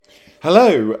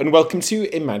Hello, and welcome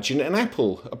to Imagine an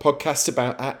Apple, a podcast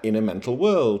about our inner mental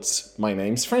worlds. My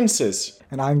name's Francis.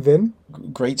 And I'm Vin.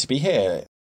 Great to be here.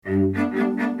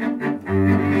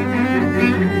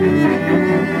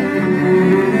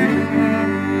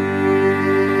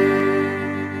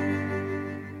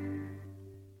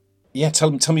 Yeah, tell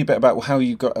me a bit about how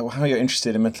you're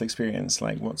interested in mental experience.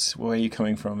 Like, where are you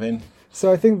coming from, Vin?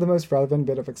 So I think the most relevant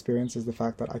bit of experience is the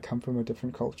fact that I come from a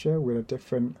different culture with a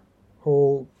different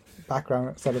whole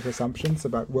background set of assumptions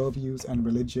about worldviews and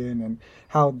religion and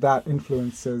how that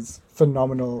influences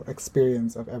phenomenal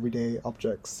experience of everyday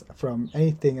objects, from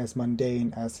anything as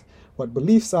mundane as what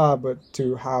beliefs are, but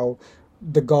to how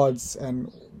the gods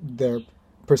and their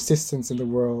persistence in the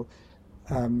world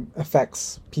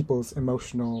affects people's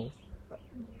emotional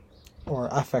or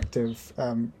affective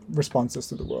responses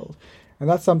to the world. And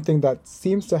that's something that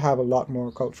seems to have a lot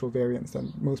more cultural variance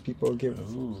than most people give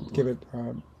it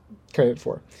credit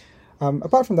for.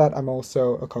 Apart from that, I'm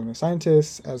also a cognitive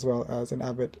scientist as well as an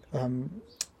avid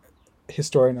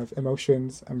historian of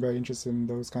emotions. I'm very interested in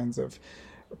those kinds of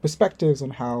perspectives on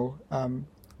how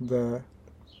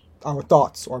our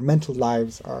thoughts or mental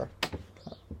lives are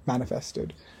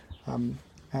manifested.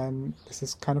 And this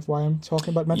is kind of why I'm talking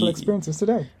about mental experiences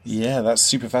today. Yeah, that's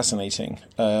super fascinating.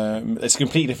 It's a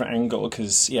completely different angle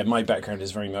because, my background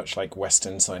is very much like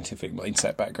Western scientific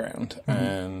mindset background. Mm-hmm.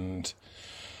 And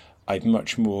I've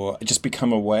much more just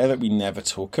become aware that we never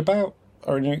talk about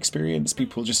our inner experience.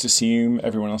 People just assume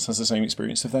everyone else has the same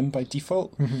experience of them by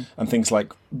default. Mm-hmm. And things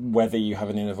like whether you have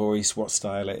an inner voice, what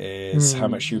style it is, how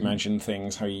much you imagine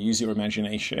things, how you use your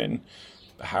imagination,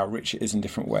 how rich it is in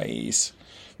different ways,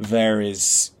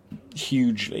 varies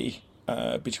hugely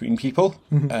between people.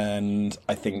 Mm-hmm. And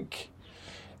I think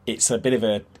it's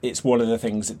one of the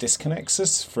things that disconnects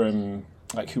us from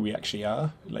like who we actually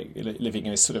are, like living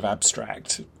in a sort of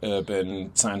abstract,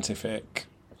 urban, scientific,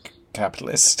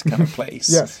 capitalist kind of place.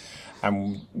 Yes.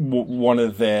 And one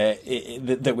of that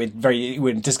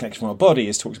we're disconnected from our body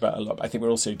is talked about a lot. I think we're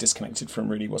also disconnected from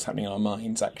really what's happening in our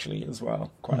minds actually as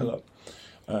well, quite a lot.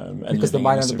 Because the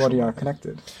mind and the body are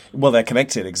connected. Well, they're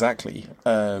connected, exactly.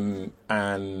 And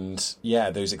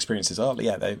those experiences are,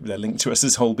 they're linked to us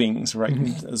as whole beings, right,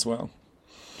 as well.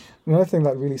 Another thing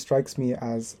that really strikes me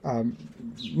as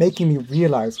making me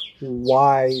realize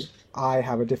why I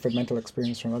have a different mental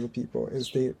experience from other people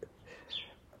is the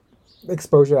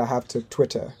exposure I have to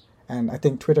Twitter. And I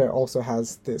think Twitter also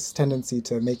has this tendency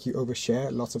to make you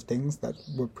overshare lots of things that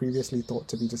were previously thought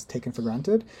to be just taken for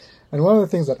granted. And one of the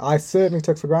things that I certainly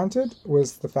took for granted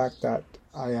was the fact that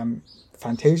I am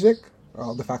phantasic.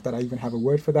 The fact that I even have a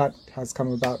word for that has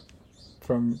come about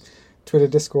from Twitter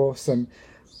discourse. And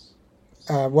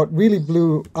what really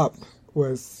blew up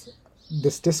was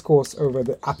this discourse over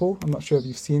the apple. I'm not sure if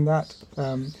you've seen that.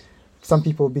 Some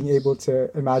people being able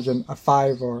to imagine a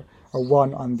 5 or a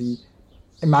 1 on the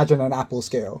imagine an apple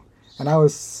scale. And I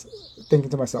was thinking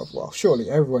to myself, well, surely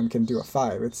everyone can do a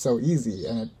 5. It's so easy.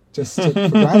 And it just took for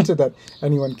granted that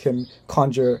anyone can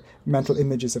conjure mental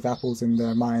images of apples in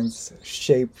their minds,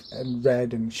 shaped and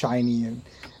red and shiny, and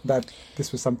that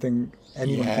this was something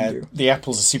anyone can do. The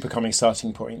apple's a super common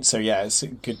starting point. So it's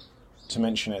good to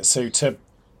mention it. So to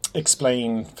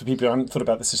explain for people who haven't thought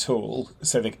about this at all,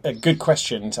 so a good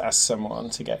question to ask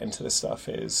someone to get into this stuff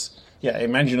is,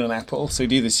 imagine an apple. So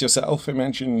do this yourself.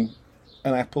 Imagine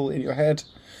an apple in your head.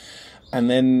 And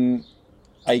then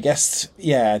I guess,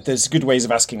 there's good ways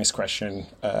of asking this question.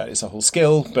 It's a whole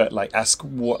skill, but ask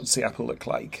what's the apple look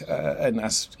like? And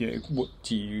ask, what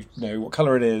do you know what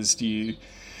colour it is? Do you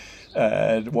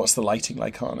what's the lighting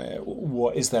like on it?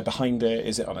 What is there behind it?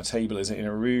 Is it on a table? Is it in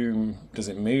a room? Does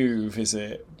it move? Is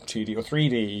it 2D or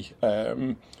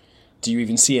 3D? Do you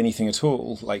even see anything at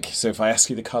all? So if I ask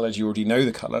you the colour, do you already know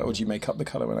the colour, or do you make up the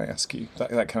colour when I ask you?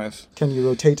 That kind of... Can you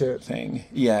rotate it? Thing.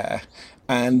 Yeah.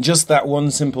 And just that one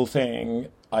simple thing,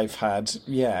 I've had,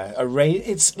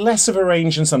 it's less of a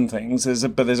range in some things,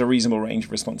 but there's a reasonable range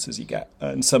of responses you get.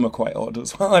 And some are quite odd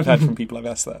as well. I've had from people I've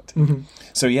asked that. Mm-hmm.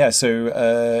 So,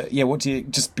 what do you...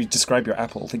 describe your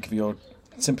apple. Think of your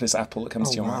simplest apple that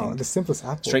comes to your mind. The simplest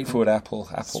apple. Straightforward apple.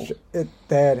 It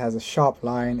has a sharp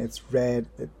line. It's red.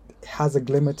 It has a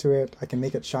glimmer to it. I can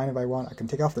make it shine if I want. I can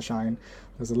take off the shine.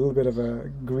 There's a little bit of a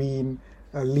green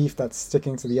leaf that's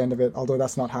sticking to the end of it, although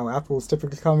that's not how apples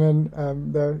typically come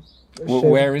in.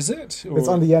 Where is it? It's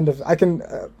on the end of... I can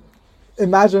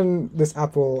imagine this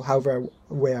apple however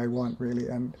way I want, really,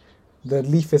 and the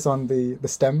leaf is on the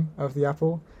stem of the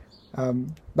apple.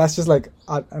 That's just like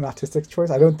an artistic choice.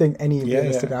 I don't think any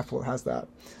realistic apple has that.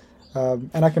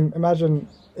 And I can imagine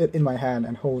it in my hand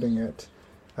and holding it.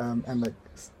 and like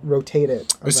rotate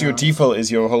it. So your around. default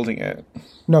is you're holding it.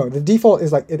 No, the default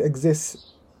is like it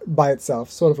exists by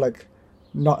itself, sort of like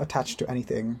not attached to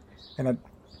anything in a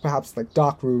perhaps like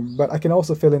dark room, but I can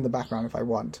also fill in the background if I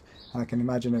want, and I can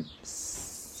imagine it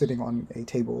sitting on a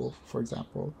table, for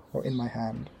example, or in my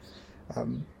hand.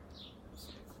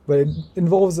 But it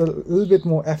involves a little bit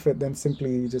more effort than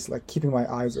simply just like keeping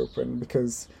my eyes open,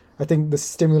 because I think the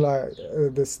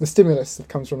stimulus that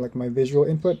comes from like my visual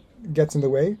input gets in the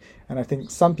way, and I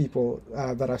think some people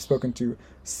that I've spoken to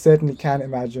certainly can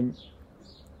imagine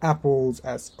apples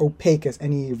as opaque as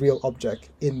any real object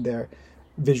in their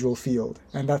visual field,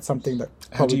 and that's something that.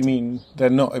 How do you mean they're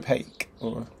not opaque?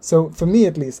 Or So for me,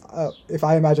 at least, if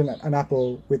I imagine an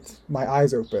apple with my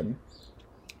eyes open,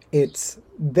 it's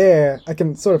there. I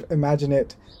can sort of imagine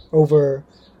it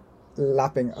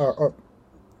overlapping, or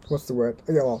what's the word?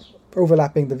 Yeah, well,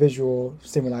 overlapping the visual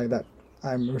stimuli that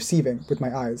I'm receiving with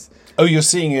my eyes. oh, you're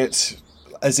seeing it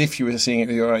as if you were seeing it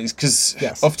with your eyes, because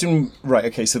Yes. often, right?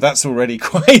 Okay, so that's already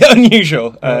quite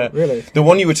unusual. Oh, really? The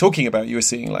one you were talking about, you were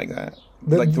seeing like that.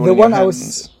 The, like the in your one I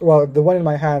hands. was, the one in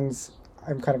my hands,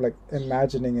 I'm kind of like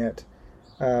imagining it,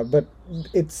 but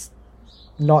it's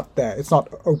not there. It's not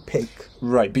opaque.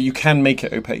 Right, but you can make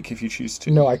it opaque if you choose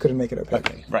to. No, I couldn't make it opaque.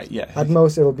 Okay, right, yeah. At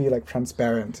most, it'll be like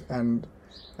transparent, and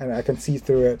I can see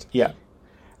through it. Yeah.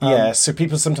 Yeah, so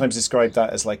people sometimes describe that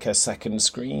as like a second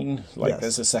screen, like Yes.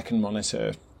 there's a second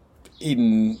monitor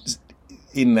in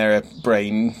their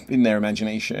brain, in their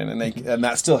imagination, and and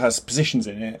that still has positions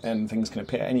in it, and things can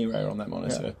appear anywhere on that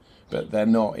monitor, Yeah. but they're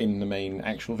not in the main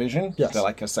actual vision. Yes. They're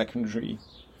like a secondary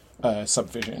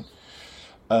subvision.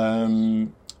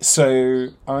 So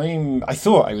I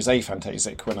thought I was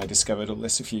aphantasic when I discovered all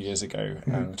this a few years ago.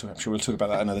 I'm sure we'll talk about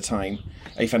that another time.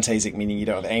 Aphantasic meaning you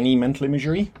don't have any mental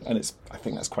imagery, and I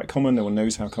think that's quite common. No one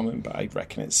knows how common, but I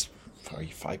reckon it's probably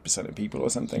 5% of people or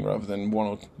something, rather than 1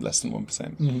 or less than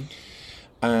 1%.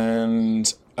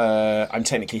 And I'm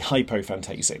technically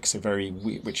hypophantasic, so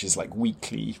which is like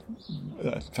weakly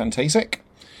phantasic.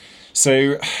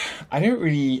 So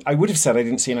I would have said I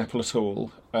didn't see an apple at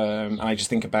all. And I just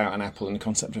think about an apple and the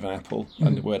concept of an apple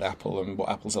and the word apple and what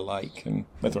apples are like and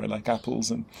whether I like apples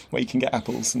and where you can get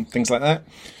apples and things like that.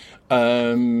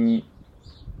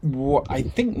 What I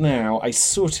think now, I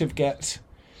sort of get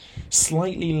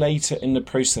slightly later in the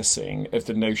processing of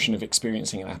the notion of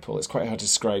experiencing an apple. It's quite hard to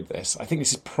describe this. I think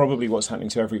this is probably what's happening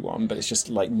to everyone, but it's just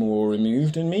like more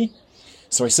removed in me.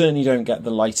 So I certainly don't get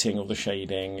the lighting or the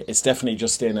shading. It's definitely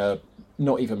just in a,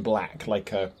 not even black,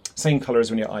 like a same colour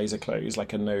as when your eyes are closed,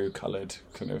 like a no-coloured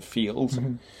kind of field.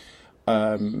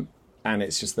 And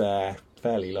it's just there,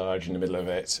 fairly large in the middle of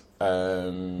it,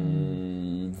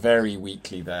 very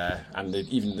weakly there. And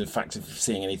even the fact of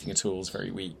seeing anything at all is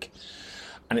very weak.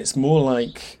 And it's more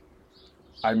like,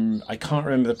 I can't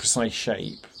remember the precise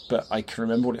shape, but I can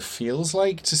remember what it feels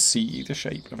like to see the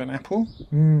shape of an apple.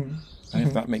 I don't know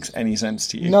if that makes any sense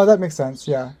to you. No, that makes sense,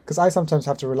 yeah. Because I sometimes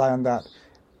have to rely on that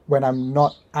when I'm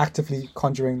not actively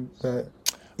conjuring the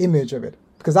image of it.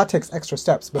 Because that takes extra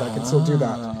steps, but I can still do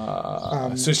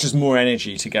that. So it's just more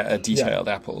energy to get a detailed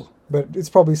apple. But it's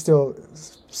probably still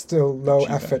low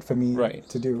effort for me Right.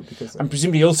 to do. Because And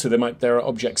presumably also there are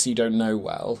objects you don't know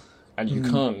well, and you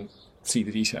can't see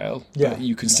the detail, Yeah. but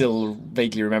you can still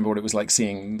vaguely remember what it was like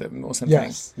seeing them or something.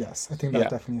 yes. I think that Yeah.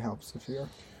 definitely helps if you're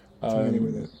familiar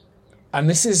with it. And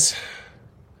this is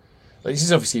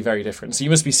obviously very different. So you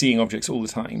must be seeing objects all the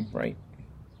time, right?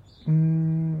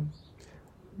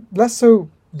 Less so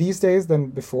these days than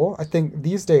before. I think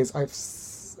these days I've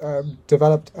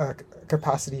developed a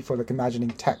capacity for like imagining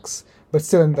text, but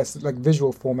still in this like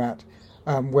visual format,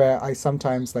 where I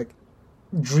sometimes like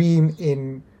dream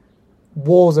in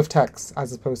walls of text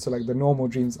as opposed to like the normal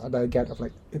dreams that I get of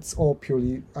like it's all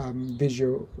purely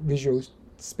visual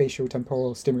spatial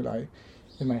temporal stimuli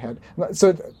in my head.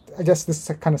 So I guess this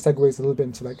kind of segues a little bit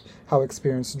into like how I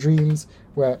experience dreams,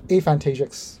 where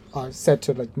aphantasics are said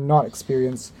to like not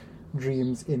experience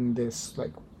dreams in this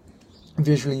like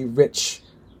visually rich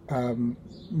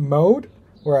mode,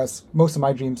 whereas most of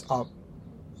my dreams are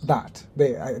that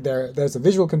there's a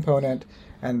visual component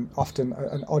and often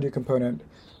an audio component.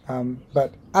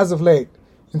 But as of late,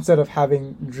 instead of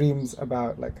having dreams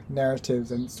about like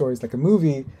narratives and stories like a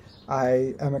movie,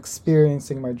 I am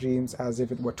experiencing my dreams as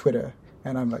if it were Twitter,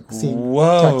 and I'm like seeing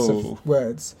text of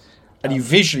words. And you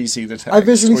visually see the text, I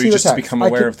visually or see you the just text. become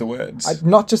aware of the words.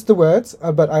 Not just the words,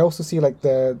 but I also see like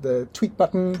the tweet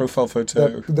button, Profile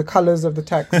photo. the colors of the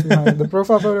text behind the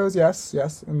profile photos.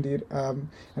 Yes, indeed, and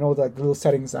all the little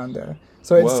settings down there.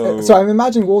 So so I'm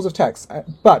imagining walls of text,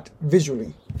 but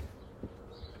visually.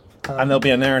 And there'll be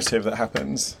a narrative that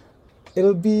happens.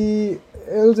 It'll be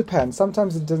It'll depend.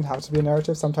 Sometimes it doesn't have to be a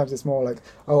narrative. Sometimes it's more like,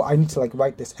 oh, I need to like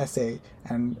write this essay,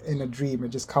 and in a dream it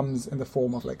just comes in the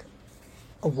form of like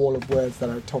a wall of words that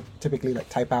I typically like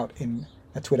type out in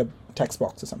a Twitter text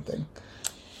box or something.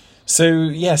 So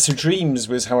dreams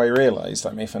was how I realised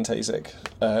I'm aphantasic.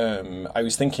 I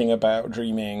was thinking about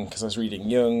dreaming because I was reading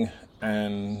Jung,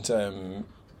 and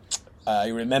I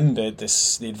remembered a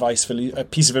piece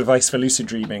of advice for lucid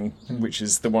dreaming, which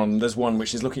is there's one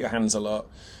which is look at your hands a lot,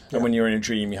 and when you're in a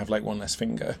dream you have like one less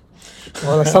finger.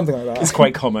 Well, that's something like that. It's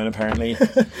quite common apparently,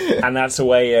 and that's a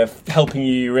way of helping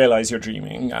you realise you're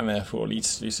dreaming and therefore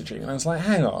leads to lucid dreaming. And I was like,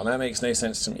 hang on, that makes no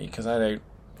sense to me because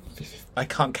I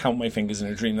can't count my fingers in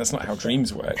a dream. That's not how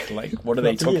dreams work. Like, what are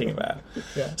they talking about?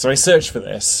 Yeah. So I searched for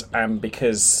this, and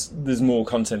because there's more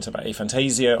content about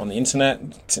aphantasia on the internet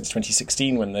since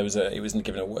 2016, when it wasn't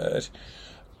given a word,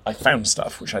 I found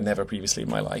stuff which I'd never previously in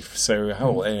my life. So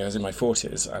I was in my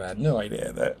 40s, and I had no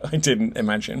idea that I didn't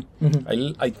imagine.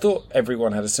 I thought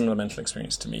everyone had a similar mental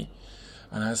experience to me.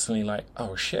 And I was suddenly like,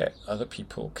 oh shit, other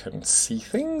people can see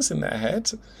things in their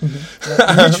head.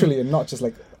 Like, literally, and not just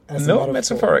like not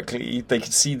metaphorically. They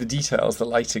could see the details, the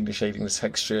lighting, the shading, the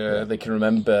texture. Yeah. They can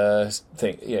remember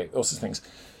all sorts of things.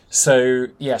 So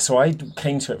I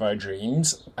came to it via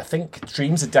dreams. I think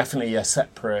dreams are definitely a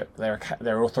separate. They're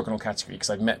orthogonal category because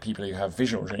I've met people who have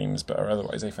visual dreams but are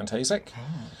otherwise aphantasic.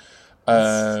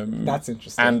 That's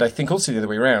interesting. And I think also the other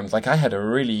way around. Like I had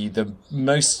the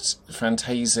most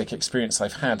phantasic experience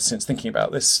I've had since thinking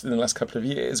about this in the last couple of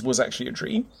years was actually a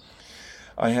dream.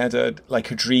 I had a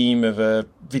dream of a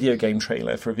video game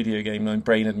trailer for a video game my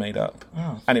brain had made up.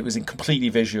 Oh. And it was completely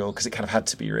visual because it kind of had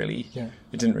to be really. Yeah.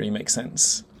 It didn't really make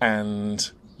sense.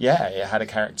 And it had a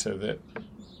character that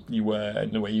you were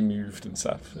and the way you moved and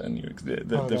stuff. And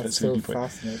that's so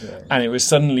fascinating. And it was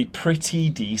suddenly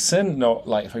pretty decent, not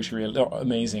like photoreal, not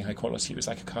amazing high quality. It was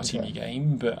like a cartoony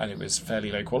game, and it was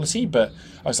fairly low quality. But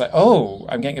I was like, oh,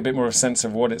 I'm getting a bit more of a sense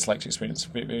of what it's like to experience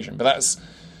vision. But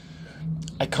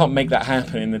I can't make that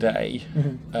happen in the day.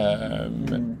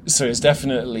 So it's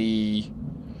definitely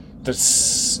I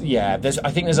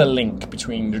think there's a link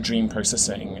between the dream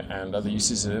processing and other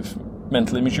uses of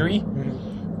mental imagery,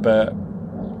 but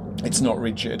it's not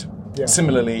rigid. Yeah.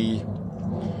 Similarly,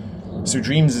 so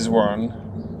dreams is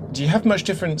one. Do you have much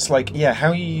difference,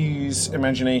 how you use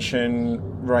imagination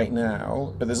right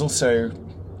now, but there's also,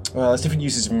 there's different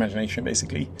uses of imagination,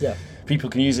 basically. Yeah. People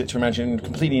can use it to imagine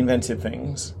completely inventive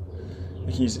things.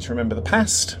 They can use it to remember the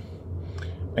past.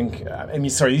 And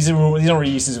these are not really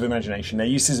uses of imagination. They're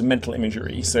uses of mental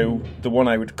imagery. So the one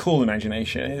I would call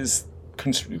imagination is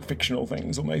fictional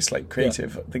things, almost like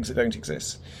creative things that don't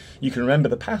exist. You can remember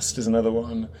the past is another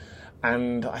one.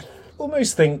 And I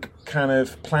almost think kind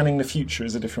of planning the future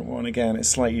is a different one. Again, it's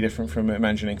slightly different from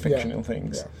imagining fictional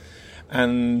things. Yeah.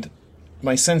 And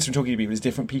my sense from talking to people is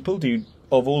different people do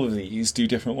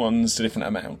different ones to different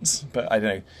amounts. But I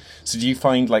don't know. So do you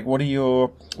find,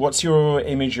 what's your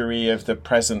imagery of the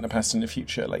present, the past and the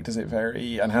future? Like, does it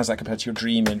vary? And how's that compared to your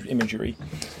dream imagery?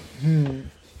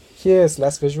 Here it's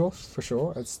less visual, for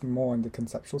sure. It's more in the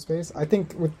conceptual space. I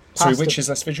think with past... Sorry, which is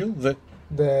less visual? The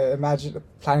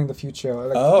planning the future,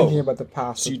 thinking about the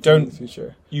past so the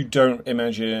future. You don't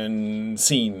imagine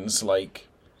scenes like,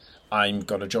 I've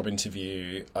got a job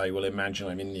interview, I will imagine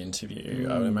I'm in the interview,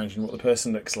 I'll imagine what the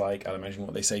person looks like, I'll imagine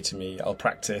what they say to me, I'll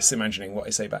practice imagining what I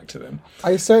say back to them.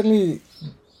 I certainly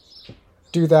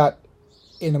do that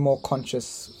in a more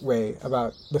conscious way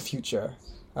about the future,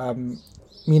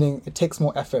 meaning it takes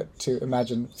more effort to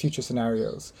imagine future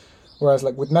scenarios. Whereas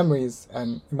with memories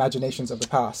and imaginations of the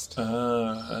past,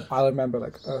 I'll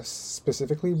remember a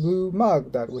specifically blue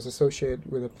mug that was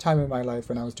associated with a time in my life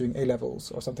when I was doing A-levels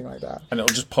or something like that. And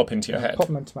it'll just pop into your head. Pop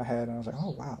into my head and I was like,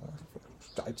 oh wow,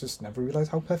 I just never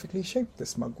realized how perfectly shaped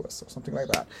this mug was or something like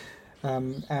that.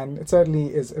 And it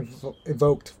certainly is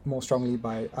evoked more strongly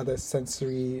by other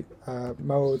sensory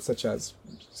modes such as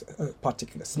a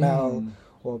particular smell,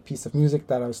 or a piece of music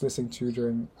that I was listening to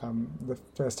during the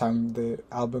first time the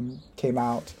album came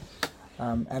out.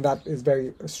 And that is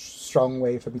very a strong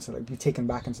way for me to be taken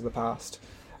back into the past.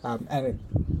 And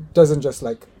it doesn't just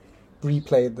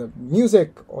replay the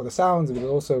music or the sounds, it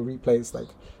also replays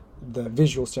the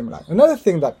visual stimuli. Another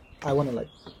thing that I want to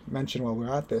mention while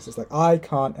we're at this is I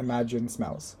can't imagine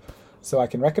smells. So I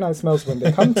can recognize smells when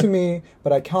they come to me,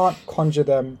 but I can't conjure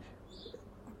them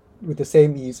with the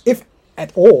same ease, if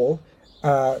at all,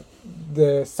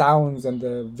 the sounds and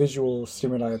the visual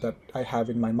stimuli that I have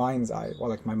in my mind's eye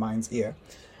or my mind's ear.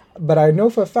 But I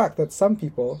know for a fact that some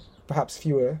people, perhaps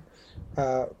fewer,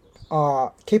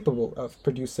 are capable of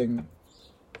producing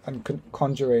and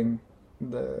conjuring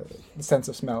the sense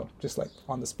of smell just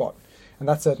on the spot. and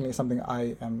that's certainly something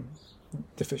I am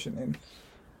deficient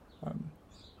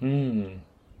in.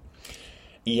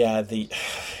 Yeah,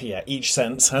 each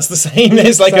sense has the same.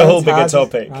 It's like a whole bigger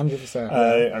topic.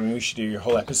 100%. I mean, we should do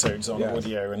whole episodes on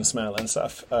audio and smell and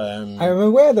stuff. I'm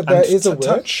aware that there is a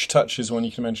word. Touch is one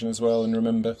you can mention as well, and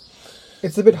remember.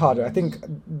 It's a bit harder. I think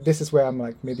this is where I'm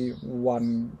like maybe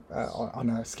 1 on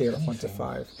a scale of 1 to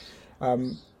 5.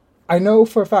 I know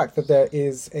for a fact that there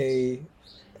is a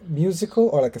musical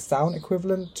or like a sound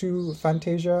equivalent to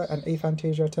Fantasia and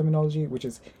aphantasia terminology, which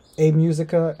is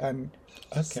amusica and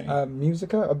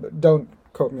musica. Don't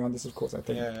quote me on this, of course. I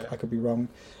think I could be wrong,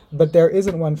 but there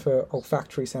isn't one for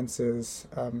olfactory senses,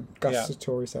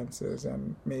 gustatory senses,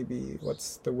 and maybe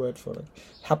what's the word for it?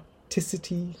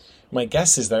 Hapticity. My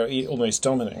guess is they're almost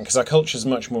dominant because our culture is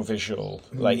much more visual.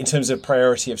 Like in terms of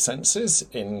priority of senses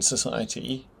in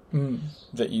society,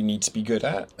 that you need to be good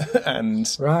at and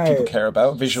people care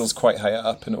about. Visual's quite high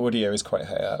up, and audio is quite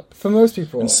high up for most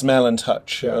people. And smell and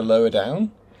touch are lower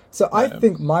down. So I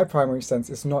think my primary sense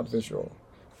is not visual.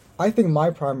 I think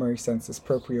my primary sense is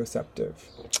proprioceptive.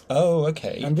 Oh,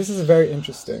 okay. And this is very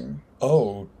interesting.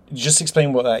 Oh, just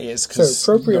explain what that is.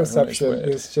 So proprioception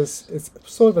it's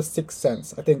sort of a sixth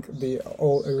sense. I think the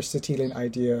old Aristotelian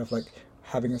idea of like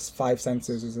having 5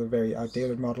 senses is a very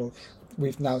outdated model.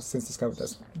 We've now since discovered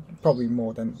there's probably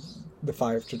more than the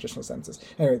 5 traditional senses.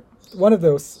 Anyway, one of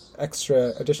those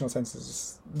extra additional senses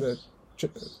is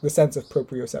the sense of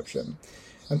proprioception.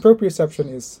 And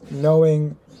proprioception is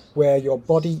knowing where your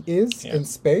body is in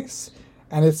space,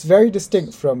 and it's very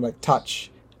distinct from like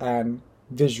touch and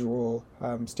visual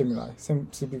stimuli,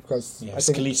 simply because I think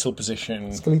skeletal position,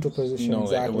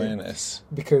 exactly, awareness.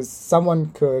 Because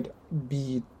someone could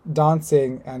be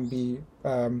dancing and be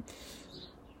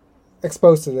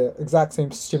exposed to the exact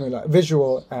same stimuli,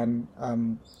 visual and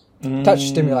touch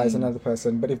stimuli as another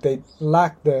person, but if they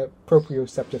lack the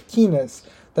proprioceptive keenness,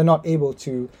 they're not able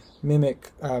to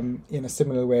mimic in a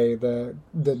similar way the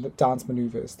dance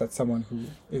maneuvers that someone who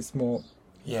is more.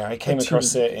 Yeah, I came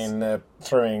across it in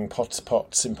throwing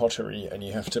pots in pottery, and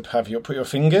you have to put your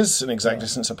fingers an exact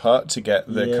distance apart to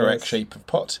get the correct shape of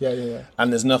pot. Yeah.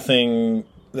 And there's nothing.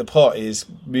 The pot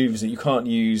moves that you can't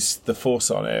use the force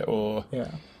on it, or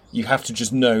you have to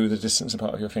just know the distance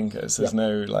apart of your fingers. There's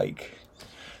no like.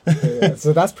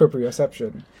 So that's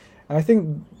proprioception. And I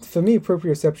think, for me,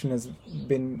 proprioception has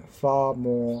been far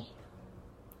more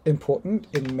important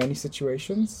in many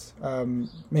situations,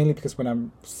 mainly because when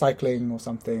I'm cycling or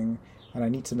something and I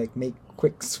need to make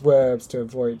quick swerves to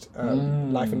avoid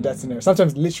life and death scenarios,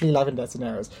 sometimes literally life and death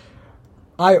scenarios,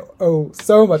 I owe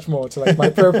so much more to like my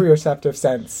proprioceptive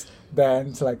sense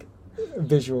than to like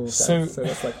visual sense. So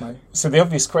that's like my... So the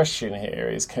obvious question here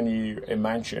is, can you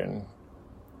imagine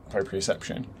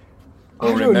proprioception?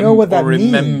 I don't know what that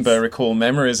means. Recall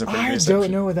memories of proprioception. I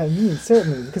don't know what that means,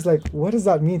 certainly, because like, what does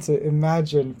that mean to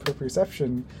imagine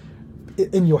proprioception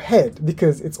in your head?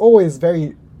 Because it's always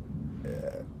very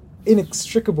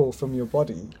inextricable from your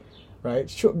body, right?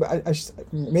 Sure, but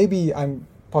maybe I'm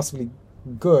possibly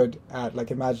good at like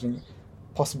imagining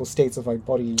possible states of my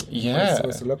body, what it's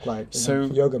supposed to look like in a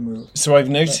yoga move. So I've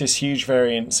noticed huge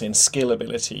variance in skill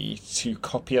ability to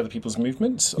copy other people's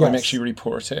movements. I'm actually really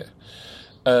poor at it.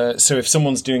 So if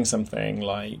someone's doing something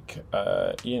like,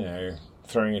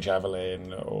 throwing a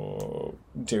javelin or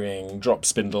doing drop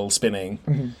spindle spinning,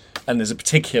 and there's a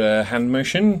particular hand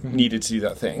motion needed to do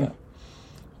that thing,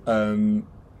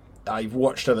 I've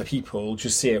watched other people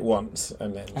just see it once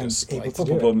and then just able to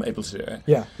do it.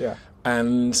 Yeah.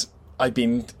 And I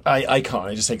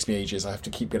can't. It just takes me ages. I have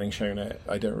to keep getting shown it.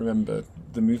 I don't remember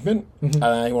the movement, and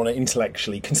I want to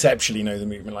intellectually, conceptually know the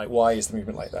movement. Like, why is the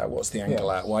movement like that? What's the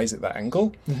angle at? Why is it that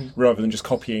angle? Rather than just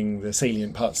copying the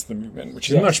salient parts of the movement, which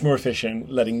is much more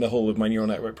efficient. Letting the whole of my neural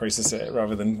network process it,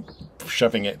 rather than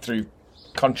shoving it through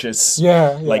conscious,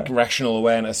 rational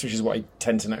awareness, which is what I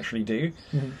tend to naturally do.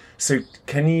 So,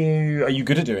 are you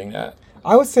good at doing that?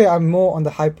 I would say I'm more on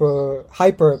the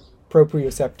hyper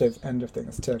proprioceptive end of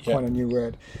things, to coin a new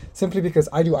word, simply because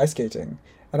I do ice skating,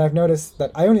 and I've noticed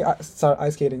that I only started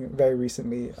ice skating very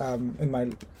recently,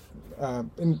 in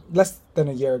less than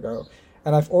a year ago,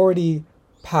 and I've already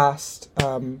passed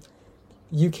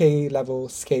UK level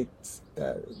skate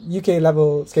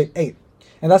 8,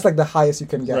 and that's like the highest you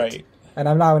can get. Right. And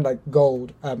I'm now in like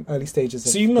gold, early stages.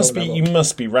 So you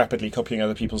must be rapidly copying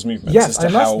other people's movements as to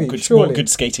what good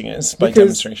skating is by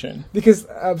demonstration. Because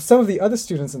some of the other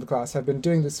students in the class have been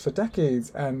doing this for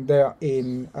decades, and they're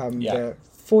in their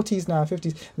 40s now,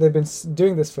 50s. They've been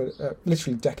doing this for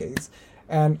literally decades,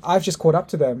 and I've just caught up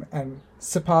to them and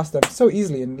surpassed them so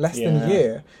easily in less than a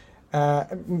year.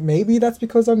 Maybe that's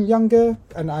because I'm younger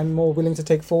and I'm more willing to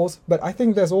take falls. But I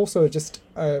think there's also just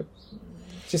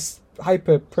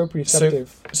hyper proprioceptive.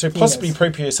 So possibly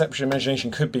proprioception imagination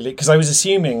could be because I was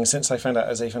assuming since I found out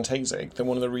as aphantasic that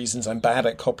one of the reasons I'm bad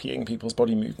at copying people's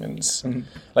body movements,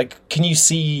 like can you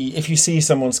see if you see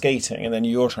someone skating and then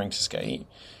you're trying to skate,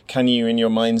 can you in your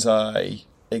mind's eye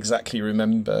exactly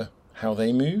remember how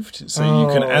they moved? So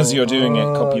you can, as you're doing it,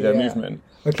 copy their movement.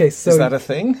 Okay, so is that a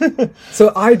thing?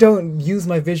 So I don't use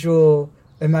my visual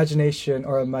imagination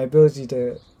or my ability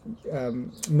to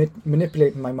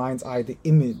manipulate in my mind's eye the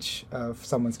image of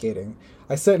someone skating.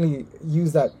 I certainly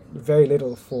use that very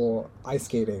little for ice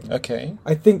skating. Okay.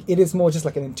 I think it is more just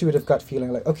like an intuitive gut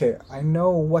feeling, like, okay, I know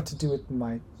what to do with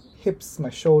my hips, my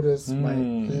shoulders, my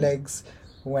legs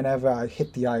whenever I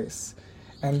hit the ice.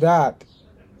 And that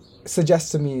suggests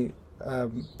to me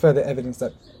further evidence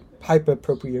that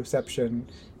hyper-proprioception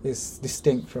is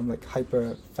distinct from like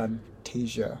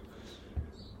hyperphantasia.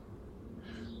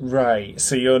 Right.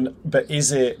 So but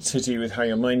is it to do with how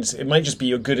your mind's? It might just be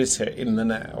you're good at it in the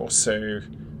now. So,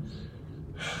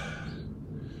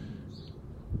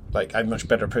 like, I'm much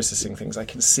better at processing things I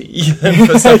can see than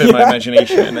for stuff in my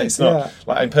imagination. And it's not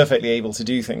like I'm perfectly able to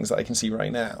do things that I can see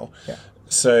right now. Yeah.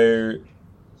 So,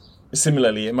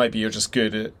 similarly, it might be you're just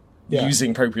good at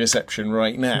using proprioception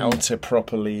right now to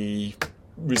properly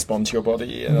respond to your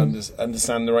body and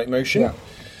understand the right motion. Yeah.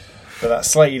 But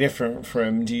that's slightly different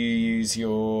from, do you use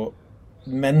your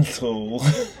mental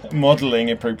modelling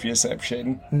of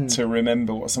proprioception to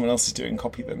remember what someone else is doing,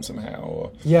 copy them somehow?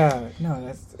 Or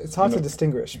It's hard to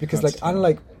distinguish because, like,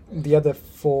 unlike the other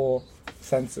four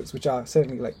senses, which are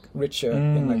certainly like richer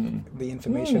in like the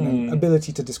information and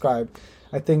ability to describe,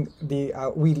 I think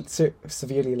we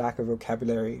severely lack a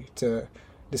vocabulary to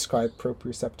describe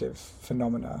proprioceptive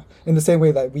phenomena in the same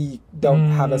way that we don't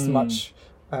have as much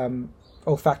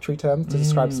olfactory terms to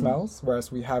describe smells,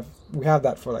 whereas we have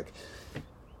that for like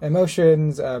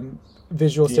emotions,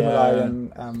 visual stimuli,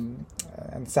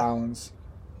 and sounds.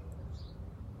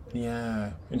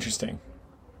 Yeah, interesting.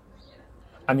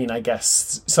 I mean, I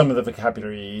guess some of the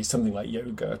vocabulary, something like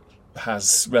yoga,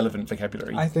 has relevant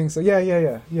vocabulary. I think so.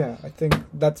 Yeah. I think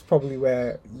that's probably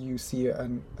where you see a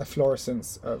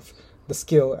fluorescence of the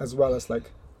skill as well as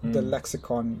like the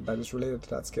lexicon that is related to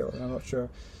that skill. And I'm not sure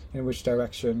in which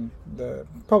direction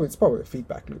it's probably a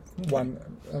feedback loop. Okay. One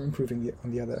improving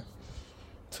on the other.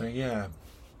 So yeah.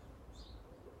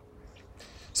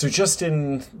 So just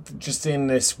in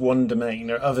this one domain,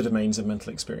 there are other domains of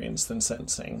mental experience than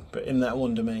sensing, but in that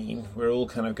one domain, we're all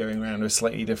kind of going around with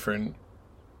slightly different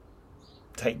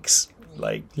takes.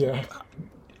 Like,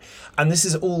 and this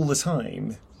is all the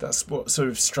time. That's what sort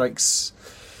of strikes.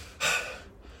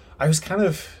 I was kind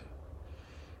of.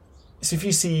 So if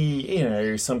you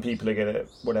see, some people are good at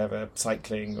whatever,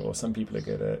 cycling, or some people are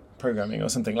good at programming or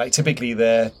something, like typically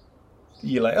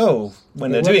you're like, oh,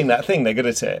 when they're doing that thing, they're good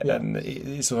at it. Yeah. And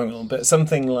it's all, but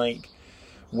something like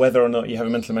whether or not you have a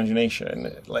mental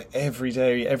imagination, like every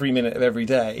day, every minute of every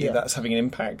day, that's having an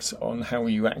impact on how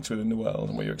you act within the world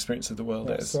and what your experience of the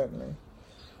world is. Certainly.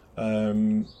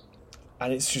 And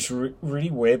it's just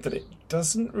really weird that it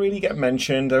doesn't really get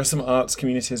mentioned. There are some arts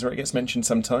communities where it gets mentioned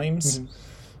sometimes.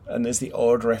 And there's the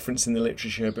odd reference in the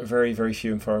literature, but very, very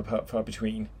few and far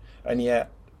between. And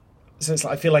yet, so it's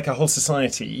like, I feel like our whole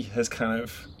society has kind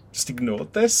of just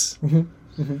ignored this.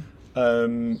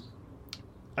 And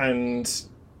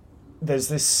there's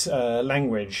this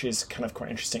language is kind of quite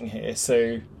interesting here.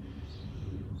 So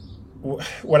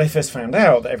when I first found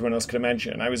out that everyone else could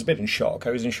imagine, I was a bit in shock.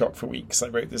 I was in shock for weeks. I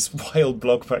wrote this wild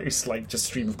blog post, like just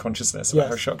stream of consciousness about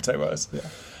how shocked I was. Yeah.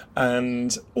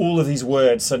 And all of these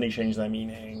words suddenly change their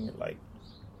meaning, like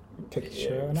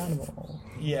picture an animal.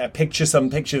 Yeah, picture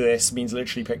this means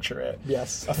literally picture it.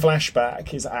 Yes. A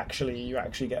flashback is you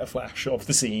actually get a flash of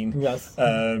the scene. Yes.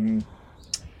 When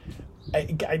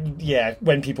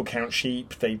people count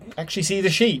sheep, they actually see the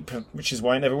sheep, which is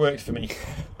why it never worked for me.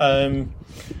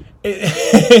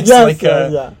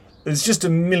 There's just a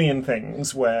million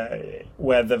things where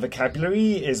the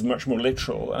vocabulary is much more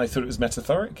literal, and I thought it was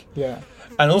metaphoric. Yeah.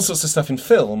 And all sorts of stuff in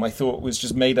film I thought was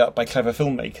just made up by clever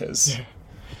filmmakers. Yeah.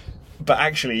 But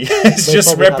actually, it's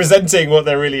just representing what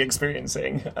they're really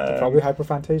experiencing. They're probably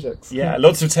hyperphantasics. Yeah,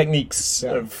 lots of techniques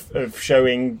of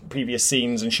showing previous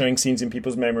scenes and showing scenes in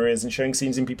people's memories and showing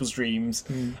scenes in people's dreams.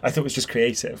 I thought was just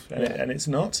creative, and it's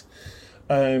not.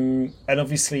 And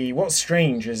obviously, what's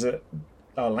strange is that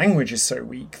our language is so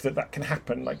weak that can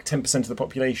happen. Like 10% of the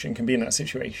population can be in that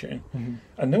situation,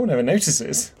 and no one ever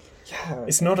notices. Yeah,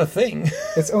 it's not a thing.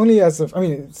 It's only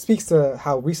it speaks to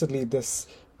how recently this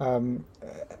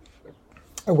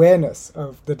awareness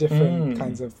of the different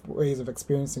kinds of ways of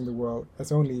experiencing the world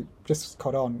has only just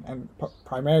caught on, and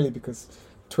primarily because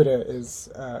Twitter is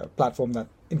a platform that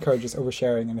encourages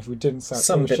oversharing, and if we didn't start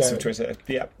some oversharing, bits of Twitter,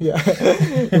 yeah,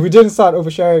 if we didn't start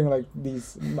oversharing like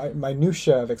these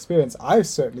minutiae of experience, I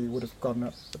certainly would have gone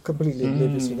up completely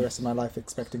oblivious for the rest of my life,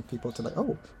 expecting people to like,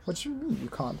 oh, what do you mean you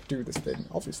can't do this thing?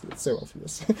 Obviously, it's so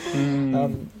obvious.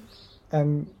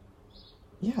 And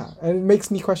yeah, and it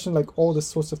makes me question like all the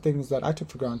sorts of things that I took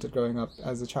for granted growing up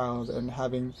as a child, and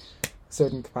having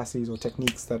certain capacities or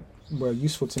techniques that were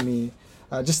useful to me.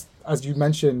 Just as you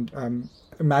mentioned,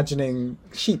 imagining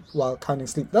sheep while counting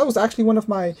sleep. That was actually one of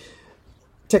my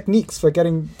techniques for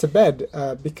getting to bed,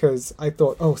 because I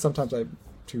thought, oh, sometimes I'm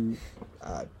too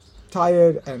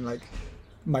tired and like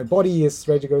my body is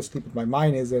ready to go to sleep, but my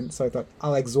mind isn't. So I thought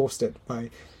I'll exhaust it by,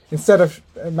 instead of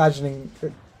imagining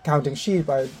counting sheep,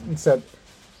 I instead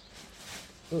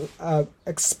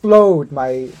explode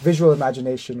my visual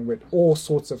imagination with all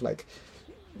sorts of like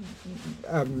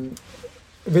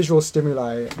visual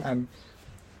stimuli. And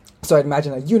so I'd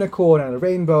imagine a unicorn and a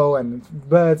rainbow and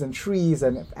birds and trees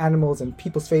and animals and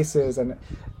people's faces, and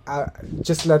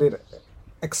just let it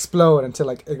explode until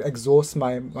like it exhausts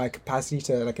my capacity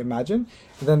to like imagine.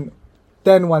 And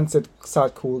then once it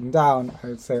started cooling down, I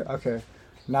would say, okay,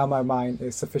 now my mind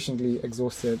is sufficiently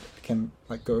exhausted, I can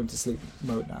like go into sleep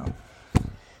mode now.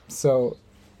 So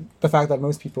the fact that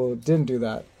most people didn't do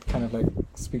that kind of like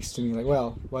speaks to me like,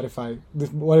 well, what if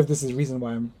this is the reason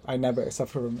why I never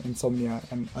suffer from insomnia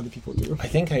and other people do? I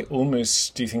think I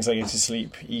almost do things like go to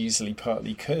sleep easily,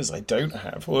 partly because I don't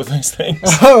have all of those things.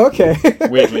 Oh, okay.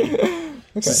 Weirdly.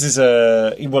 Okay. So this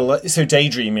is so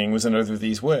daydreaming was another of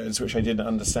these words which I didn't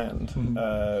understand,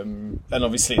 and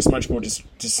obviously it's much more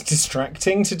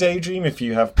distracting to daydream if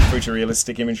you have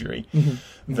photorealistic imagery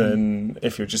than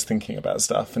if you're just thinking about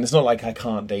stuff. And it's not like I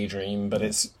can't daydream, but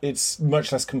it's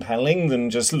much less compelling than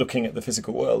just looking at the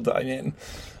physical world that I'm in.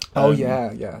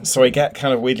 Yeah. So I get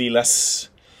kind of weirdly less.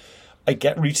 I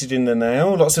get rooted in the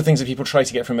now. Lots of things that people try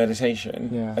to get from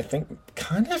meditation, I think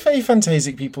kind of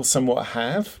aphantasic people somewhat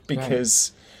have,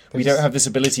 because we don't have this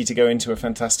ability to go into a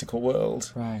fantastical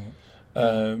world. Right.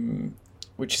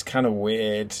 Which is kind of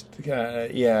weird.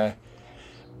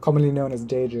 Commonly known as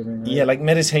daydreaming. Right? Yeah, like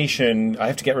meditation, I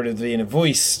have to get rid of the inner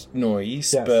voice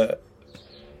noise, but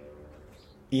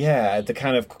yeah, the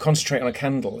kind of concentrate on a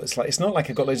candle. It's not like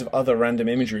I've got loads of other random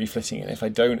imagery flitting in if I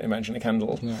don't imagine a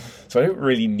candle. Yeah. So I don't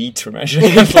really need to imagine a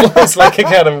candle. It's like a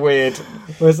kind of weird.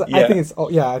 Whereas I think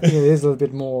it is a little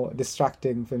bit more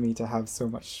distracting for me to have so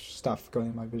much stuff going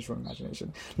in my visual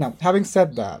imagination. Now, having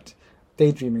said that,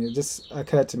 daydreaming, it just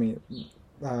occurred to me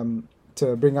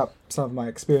to bring up some of my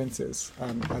experiences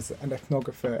as an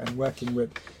ethnographer and working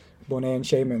with Bornean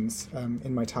shamans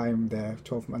in my time there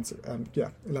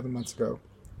 11 months ago.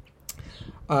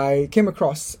 I came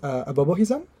across a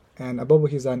Abobohizan, and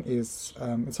Abobohizan is,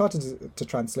 it's hard to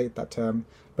translate that term,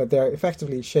 but they're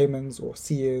effectively shamans or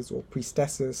seers or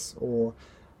priestesses or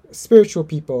spiritual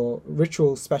people,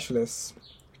 ritual specialists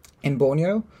in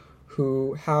Borneo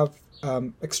who have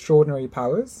extraordinary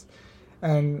powers.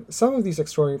 And some of these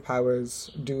extraordinary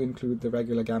powers do include the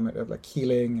regular gamut of like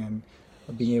healing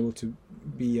and being able to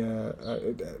be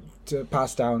to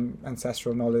pass down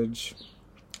ancestral knowledge,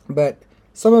 but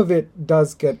some of it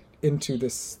does get into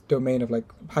this domain of like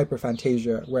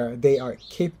hyperphantasia, where they are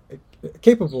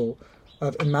capable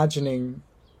of imagining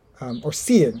or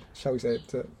seeing, shall we say,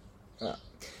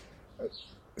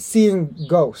 seeing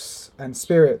ghosts and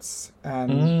spirits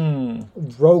and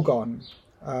Rogon,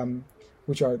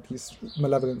 which are these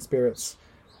malevolent spirits,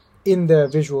 in their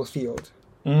visual field,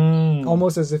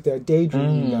 almost as if they're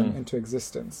daydreaming them into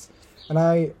existence. And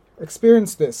I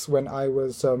experienced this when I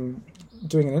was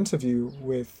doing an interview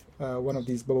with one of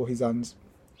these Bobohizans,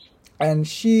 and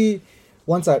she,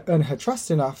 once I'd earned her trust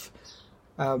enough,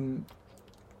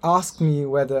 asked me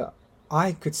whether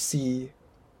I could see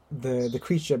the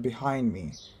creature behind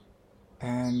me,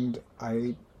 and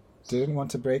I didn't want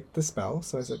to break the spell,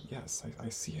 so I said, yes, I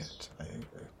see it.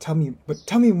 Tell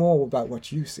me more about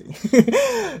what you see.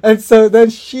 And so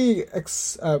then she,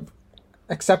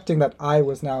 accepting that I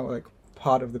was now like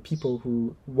part of the people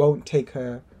who won't take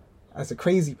her as a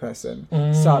crazy person,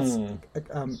 starts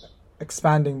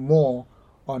expanding more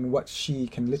on what she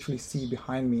can literally see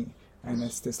behind me, and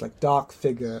it's this like dark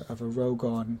figure of a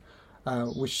Rogon,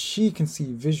 which she can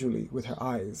see visually with her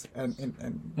eyes, and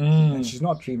she's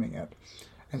not dreaming it,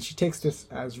 and she takes this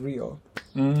as real,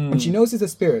 and she knows it's a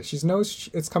spirit. She knows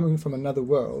it's coming from another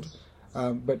world,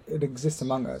 but it exists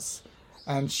among us,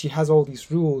 and she has all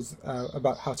these rules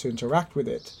about how to interact with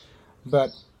it.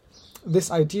 But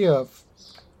this idea of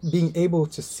being able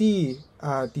to see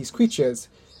these creatures,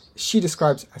 she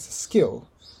describes as a skill,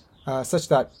 such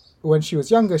that when she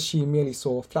was younger, she merely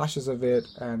saw flashes of it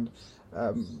and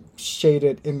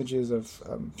shaded images of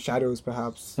shadows,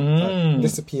 perhaps, that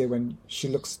disappear when she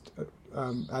looks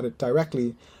at it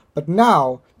directly. But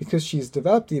now, because she's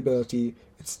developed the ability,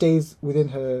 it stays within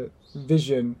her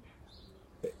vision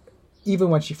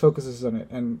even when she focuses on it,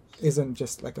 and isn't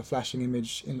just like a flashing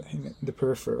image in the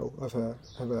peripheral of her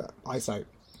eyesight.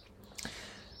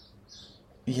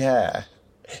 Yeah.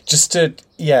 Just to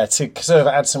sort of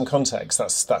add some context,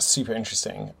 that's super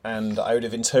interesting, and I would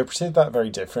have interpreted that very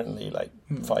differently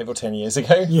 5 or 10 years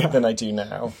ago than I do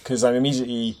now, because I'm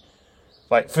immediately,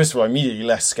 first of all, I'm immediately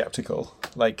less skeptical.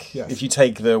 If you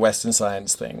take the Western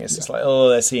science thing, it's just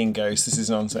they're seeing ghosts, this is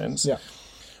nonsense. Yeah.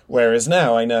 Whereas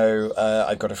now I know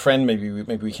I've got a friend, maybe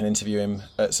we can interview him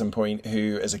at some point,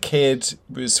 who as a kid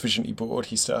was sufficiently bored,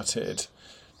 he started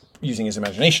using his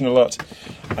imagination a lot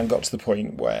and got to the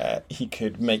point where he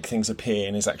could make things appear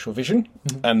in his actual vision.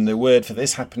 And the word for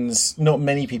this happens, not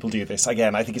many people do this.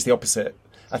 Again, I think it's the opposite.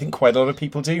 I think quite a lot of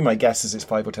people do. My guess is it's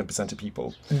 5 or 10% of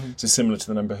people. So similar to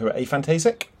the number who are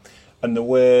aphantasic. And the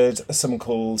word, someone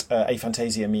called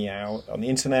aphantasia meow on the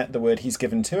internet, the word he's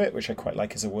given to it, which I quite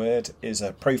like as a word, is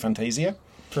prophantasia.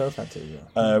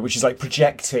 Prophantasia. Which is like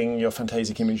projecting your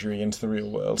phantasic imagery into the real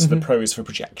world. So the pro is for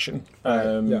projection.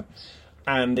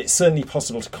 And it's certainly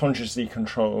possible to consciously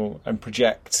control and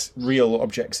project real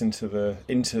objects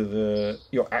into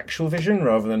your actual vision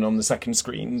rather than on the second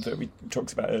screen that we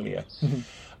talked about earlier.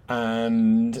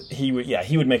 And he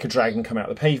would make a dragon come out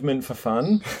of the pavement for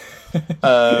fun,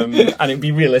 and it'd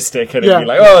be realistic, and it'd be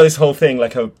like, this whole thing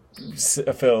like a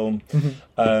film.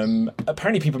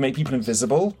 Apparently, people make people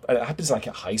invisible. It happens at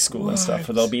high school and stuff,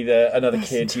 where there'll be another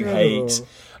kid you hate.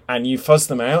 And you fuzz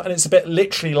them out, and it's a bit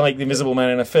literally like the Invisible Man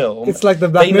in a film. It's like the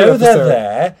Black They Mirror know they're episode.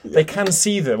 there. They can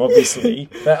see them, obviously.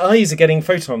 Their eyes are getting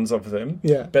photons of them.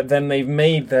 Yeah. But then they've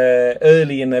made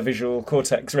early in their visual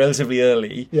cortex, relatively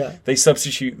early. Yeah. They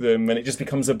substitute them, and it just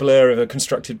becomes a blur of a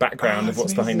constructed background of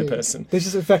what's behind the person. They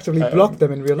just effectively block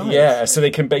them in real life. Yeah, so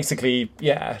they can basically,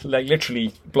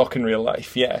 literally block in real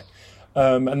life,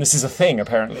 and this is a thing,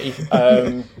 apparently.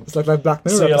 It's like that Black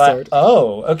Mirror so you're episode.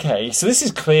 Okay. So this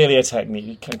is clearly a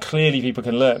technique, and clearly people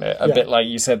can learn it. A bit like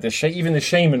you said, even the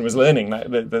shaman was learning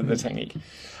the technique.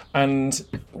 And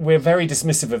we're very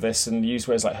dismissive of this and use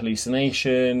words like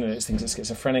hallucination, and it's things that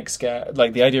schizophrenics get,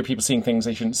 like the idea of people seeing things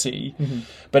they shouldn't see.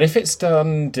 But if it's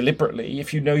done deliberately,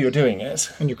 if you know you're doing it,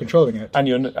 and you're controlling it, and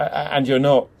you're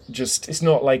not just, it's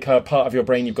not like a part of your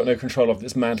brain you've got no control of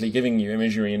that's madly giving you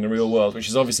imagery in the real world, which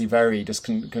is obviously very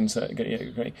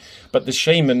disconcerting. But the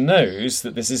shaman knows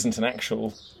that this isn't an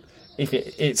actual. If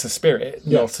it's a spirit,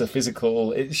 not a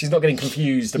physical. She's not getting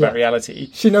confused about reality.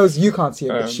 She knows you can't see it,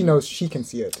 but she knows she can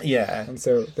see it. Yeah. And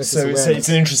so it's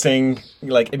an interesting,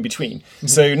 in between.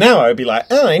 So now I would be like,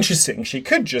 interesting. She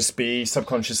could just be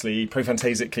subconsciously,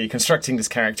 prophantasically constructing this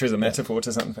character as a metaphor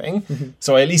to something.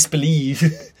 So I at least believe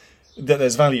that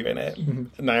there's value in it.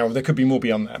 Now, there could be more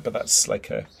beyond that, but that's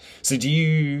like a... So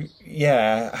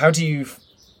how do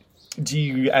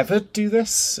you ever do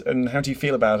this, and how do you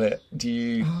feel about it?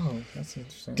 That's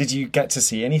interesting. Did you get to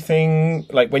see anything,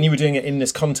 like when you were doing it in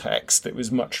this context that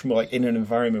was much more like in an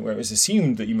environment where it was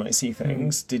assumed that you might see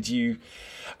things? Did you,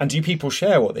 and do people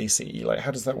share what they see? Like,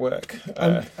 how does that work?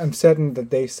 I'm certain that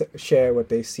they share what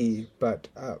they see, but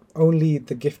only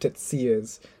the gifted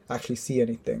seers actually see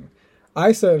anything.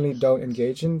 I certainly don't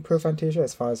engage in prophantasia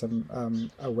as far as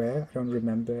I'm aware. I don't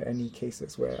remember any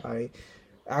cases where I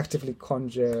actively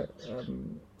conjure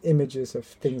images of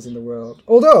things in the world.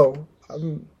 Although,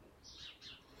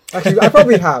 actually, I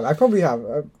probably have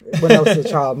when I was a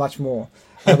child, much more.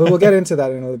 But we'll get into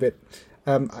that in a little bit.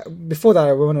 Before that,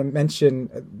 I want to mention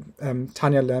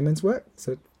Tanya Luhrmann's work.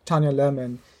 So Tanya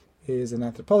Luhrmann is an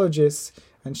anthropologist,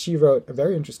 and she wrote a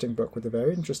very interesting book with a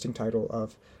very interesting title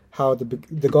of How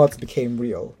the Gods Became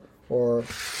Real, or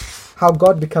How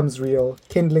God Becomes Real,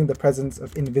 Kindling the Presence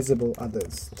of Invisible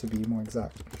Others, to be more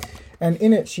exact. And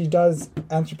in it, she does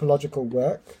anthropological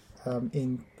work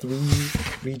in 3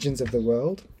 regions of the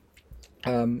world.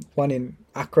 One in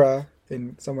Accra,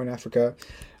 somewhere in Africa.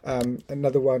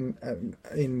 Another one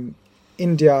in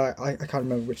India. I can't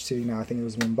remember which city now. I think it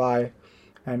was Mumbai.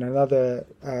 And another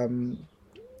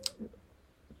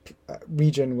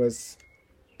region was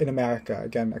in America.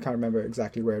 Again, I can't remember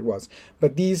exactly where it was.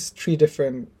 But these 3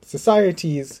 different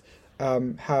societies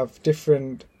have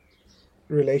different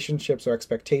relationships or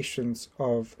expectations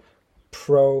of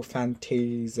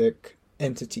prophantasic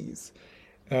entities,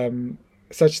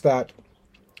 such that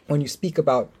when you speak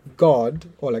about God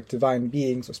or like divine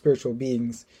beings or spiritual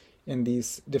beings, in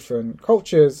these different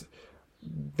cultures,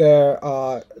 there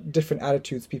are different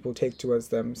attitudes people take towards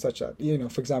them, such as,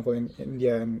 for example, in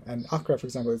India and Accra, for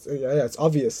example, it's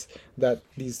obvious that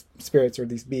these spirits or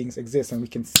these beings exist and we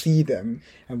can see them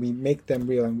and we make them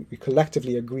real, and we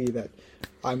collectively agree that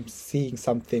I'm seeing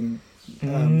something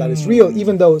that is real,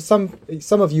 even though some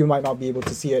of you might not be able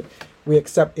to see it. We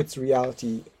accept its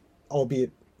reality,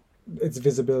 albeit its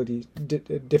visibility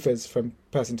differs from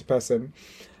person to person.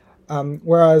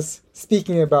 Whereas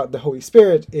speaking about the Holy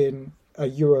Spirit in a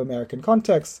Euro-American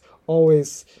context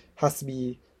always has to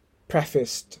be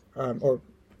prefaced or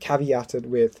caveated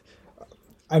with,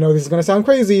 I know this is going to sound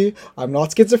crazy, I'm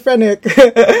not schizophrenic,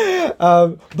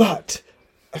 but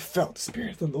I felt the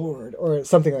Spirit of the Lord, or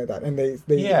something like that. And they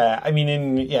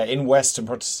in Western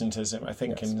Protestantism, I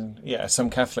think, yes. Some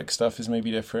Catholic stuff is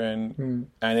maybe different, and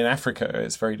in Africa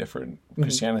it's very different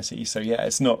Christianity. So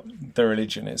it's not the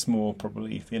religion; it's more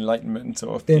probably the Enlightenment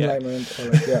or or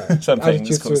something.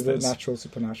 Attitudes to the natural,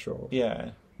 supernatural. Yeah,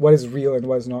 what is real and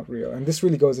what is not real, and this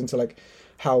really goes into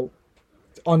how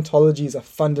ontologies are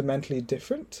fundamentally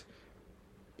different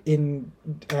in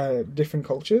different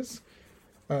cultures.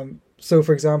 So,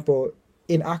 for example,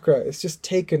 in Accra, it's just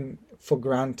taken for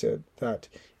granted that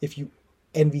if you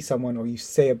envy someone or you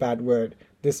say a bad word,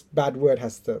 this bad word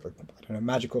has the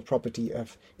magical property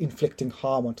of inflicting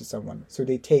harm onto someone. So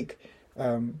they take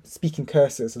speaking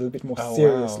curses a little bit more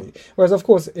seriously. Wow. Whereas, of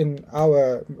course, in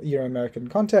our Euro-American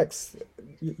context,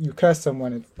 you curse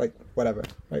someone, it's like whatever,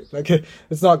 right? Like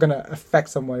it's not going to affect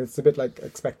someone. It's a bit like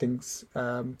expecting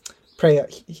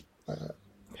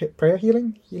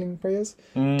healing prayers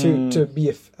to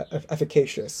be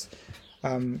efficacious,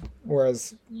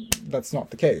 whereas that's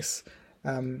not the case.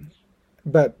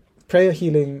 But prayer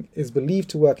healing is believed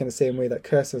to work in the same way that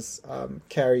curses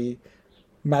carry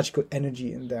magical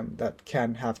energy in them that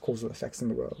can have causal effects in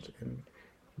the world in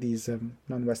these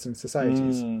non-Western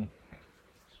societies.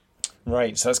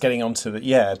 Right, so that's getting onto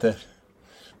the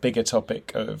bigger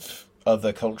topic of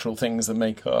other cultural things that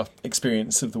make our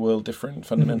experience of the world different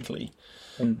fundamentally.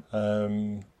 What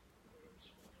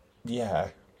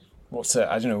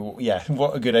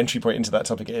a good entry point into that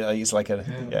topic is. Like I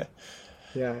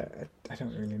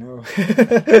don't really know.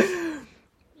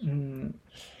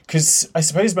 Because I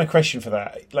suppose my question for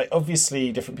that,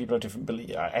 obviously different people have different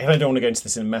beliefs. I don't want to go into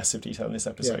this in massive detail in this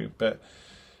episode, but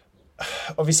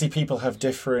obviously people have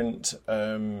different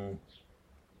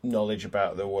knowledge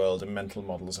about the world and mental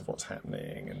models of what's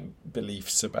happening and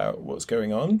beliefs about what's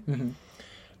going on.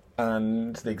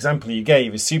 And the example you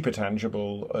gave is super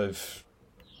tangible of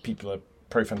people are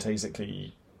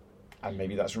prophantazically, and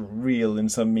maybe that's real in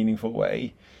some meaningful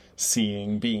way,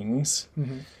 seeing beings.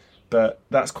 But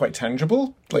that's quite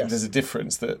tangible. There's a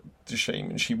difference that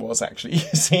Deshaimen, she was actually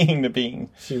seeing the being.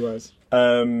 She was.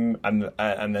 And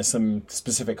there's some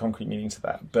specific concrete meaning to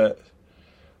that. But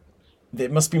it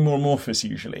must be more amorphous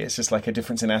usually. It's just like a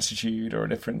difference in attitude or a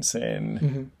difference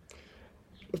in...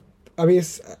 I mean,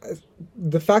 it's,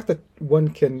 the fact that one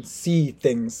can see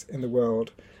things in the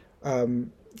world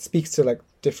speaks to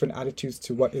different attitudes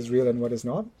to what is real and what is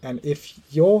not. And if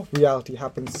your reality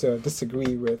happens to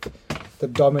disagree with the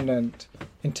dominant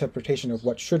interpretation of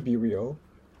what should be real,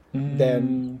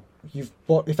 then you've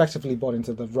effectively bought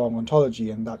into the wrong ontology,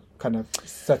 and that kind of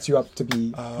sets you up to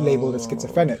be labelled as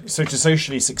schizophrenic. So to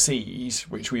socially succeed,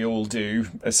 which we all do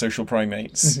as social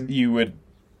primates, you would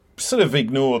sort of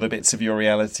ignore the bits of your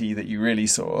reality that you really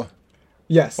saw.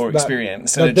 Yes, or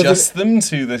experienced, and adjust them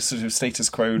to the sort of status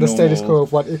quo, the status quo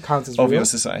of what it counts as of real. Your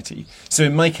society. So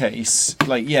in my case,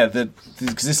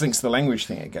 because this links to the language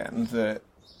thing again, that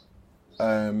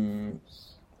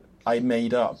I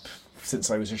made up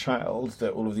since I was a child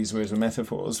that all of these words were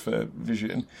metaphors for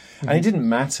vision, and it didn't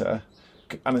matter.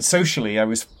 And socially, I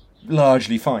was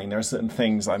largely fine. There are certain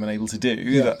things I'm unable to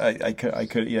do that I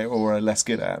could, or are less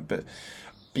good at, but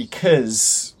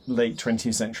because late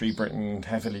 20th century Britain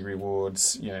heavily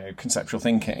rewards, conceptual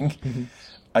thinking,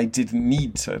 I didn't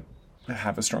need to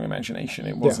have a strong imagination.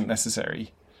 It wasn't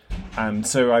necessary. And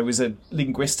so I was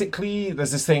linguistically,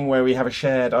 there's this thing where we have our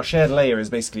shared layer is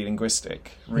basically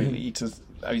linguistic, really.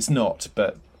 It's not,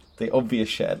 but the obvious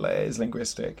shared layer is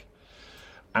linguistic.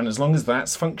 And as long as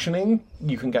that's functioning,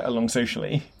 you can get along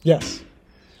socially. Yes.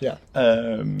 Yeah.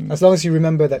 As long as you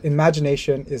remember that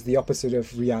imagination is the opposite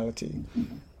of reality.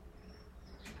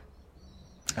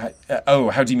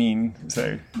 How do you mean?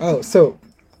 So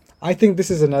I think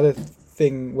this is another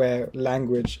thing where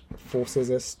language forces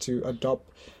us to adopt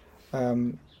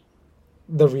the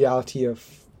reality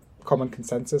of common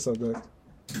consensus, or the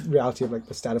reality of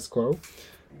the status quo,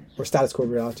 or status quo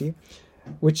reality,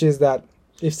 which is that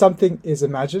if something is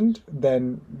imagined,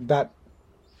 then that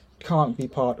can't be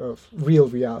part of real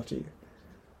reality.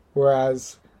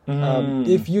 Whereas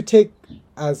if you take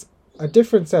as a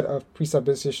different set of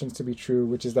presuppositions to be true,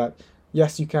 which is that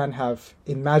yes, you can have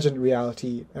imagined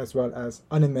reality as well as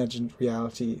unimagined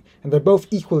reality, and they're both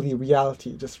equally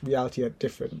reality, just reality at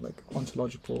different like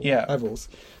ontological levels,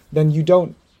 then you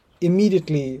don't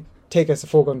immediately take as a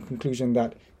foregone conclusion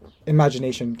that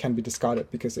imagination can be discarded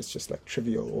because it's just like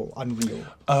trivial or unreal.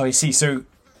 Oh, I see. So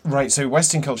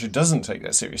Western culture doesn't take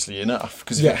that seriously enough,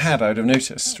 because if it had, I would have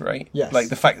noticed, right? Yes. Like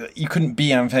the fact that you couldn't be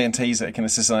amphantasic in a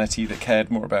society that cared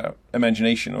more about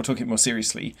imagination or took it more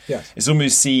seriously. Yes. It's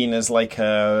almost seen as like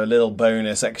a little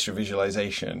bonus extra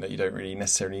visualization that you don't really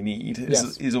necessarily need.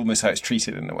 Is almost how it's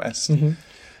treated in the West. Mm-hmm.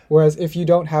 Whereas if you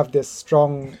don't have this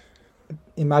strong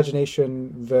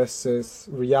imagination versus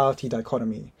reality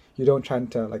dichotomy, you don't try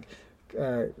to like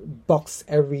box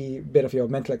every bit of your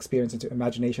mental experience into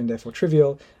imagination, therefore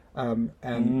trivial,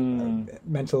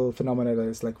 mental phenomena that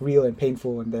is like real and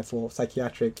painful and therefore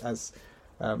psychiatric as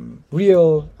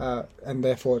real and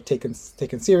therefore taken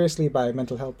seriously by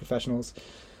mental health professionals.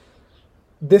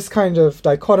 This kind of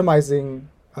dichotomizing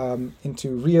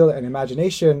into real and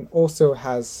imagination also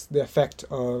has the effect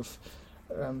of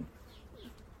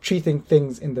treating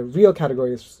things in the real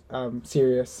category as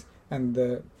serious, and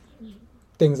the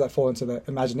things that fall into the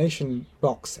imagination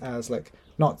box as like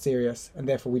not serious, and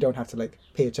therefore we don't have to like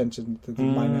pay attention to the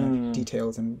minor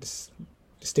details and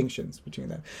distinctions between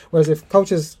them. Whereas if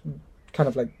cultures kind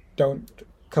of like don't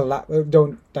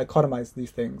dichotomize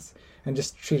these things and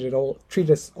just treat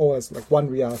us all as like one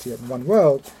reality and one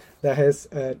world, there is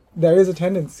a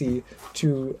tendency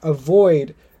to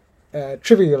avoid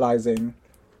trivializing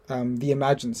the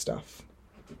imagined stuff,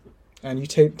 and you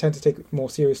tend to take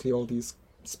more seriously all these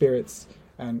spirits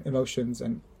and emotions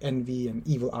and envy and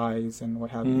evil eyes and what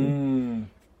have you.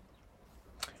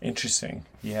 Interesting.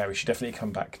 Yeah, we should definitely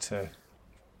come back to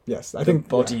I think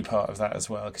body part of that as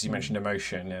well, because you mentioned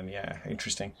emotion, and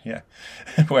interesting. Yeah,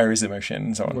 where is emotion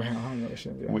and so on?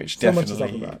 Which so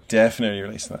definitely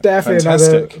relates to that. Definitely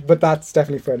fantastic. But that's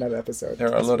definitely for another episode.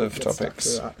 There are a lot of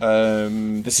topics.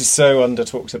 This is so under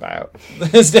talked about.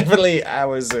 There's definitely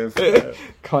hours of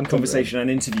conversation and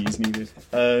interviews needed.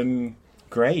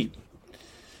 Great.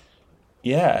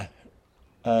 Yeah.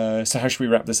 So how should we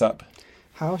wrap this up?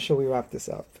 How shall we wrap this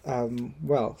up?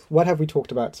 Well, what have we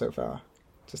talked about so far?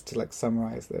 Just to like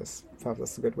summarize this. Perhaps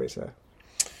that's a good way to...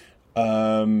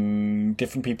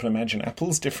 different people imagine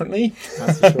apples differently.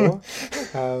 That's for sure.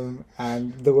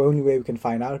 And the only way we can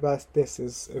find out about this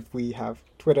is if we have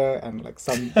Twitter and like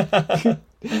some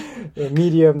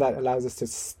medium that allows us to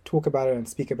talk about it and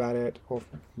speak about it, or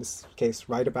in this case,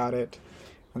 write about it.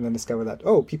 And then discover that,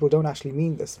 people don't actually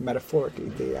mean this metaphorically.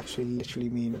 They actually literally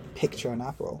mean picture an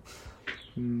apple.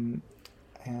 And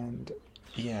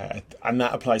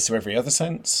that applies to every other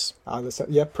sense.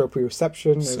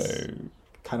 Proprioception is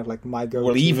kind of like my go-to.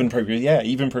 Well, even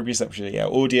proprioception. Yeah,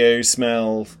 audio,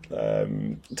 smell,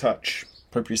 touch,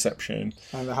 proprioception.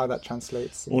 And how that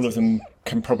translates. All of them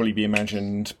can probably be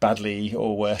imagined badly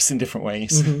or worse in different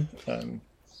ways. Mm-hmm.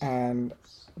 And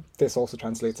this also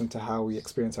translates into how we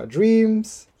experience our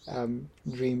dreams.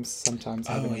 Dreams sometimes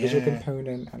have a visual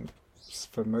component, and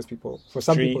for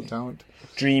some people don't.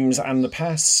 Dreams and the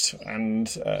past, and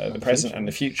the present and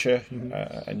the future,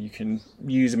 and you can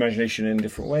use imagination in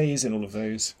different ways in all of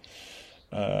those.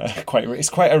 It's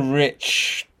quite a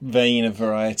rich vein of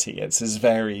variety. It's as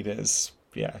varied as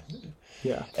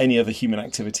any other human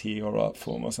activity or art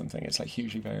form or something. It's like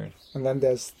hugely varied. And then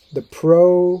there's the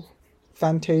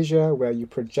pro-fantasia, where you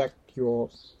project your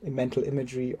mental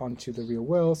imagery onto the real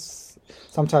world,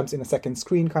 sometimes in a second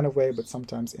screen kind of way, but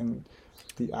sometimes in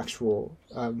the actual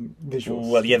visuals.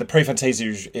 Well, the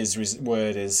pro-fantasia is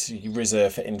you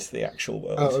reserve it into the actual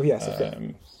world. Oh, yes.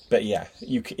 Okay. But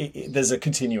there's a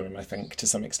continuum, I think, to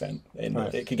some extent.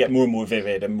 It could get more and more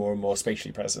vivid and more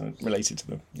spatially present related to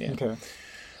them. Yeah. Okay.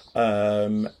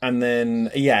 And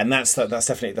then and that's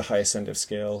definitely the highest end of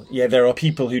skill. There are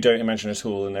people who don't imagine at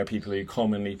all, and there are people who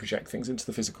commonly project things into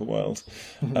the physical world.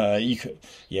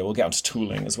 We'll get onto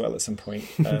tooling as well at some point.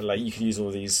 Like you can use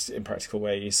all these in practical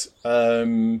ways.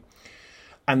 And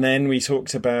then we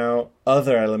talked about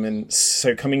other elements.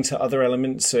 So coming to other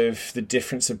elements of the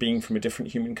difference of being from a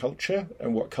different human culture,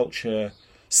 and what culture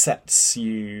sets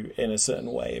you in a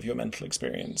certain way of your mental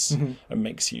experience and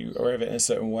makes you aware of it in a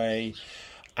certain way.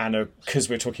 And because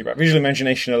we're talking about visual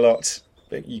imagination a lot,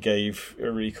 you gave a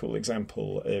really cool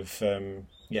example of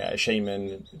a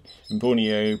shaman in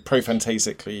Borneo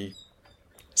profantasically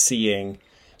seeing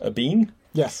a bean.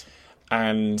 Yes.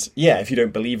 And yeah, if you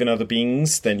don't believe in other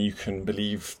beings, then you can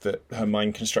believe that her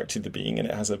mind constructed the being and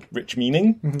it has a rich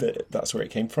meaning, that's where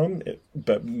it came from.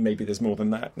 But maybe there's more than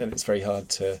that, and it's very hard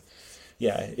to,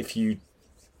 if you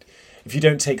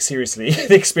don't take seriously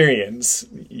the experience,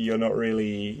 you're not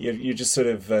really, you're just sort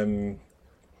of, You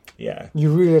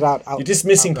rule it out. You're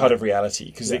dismissing part of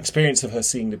reality, because the experience of her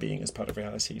seeing the being is part of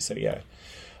reality, so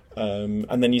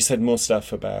and then you said more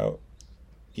stuff about,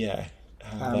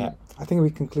 how that... I think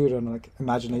we conclude on like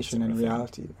imagination and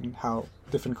reality, and how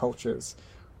different cultures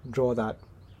draw that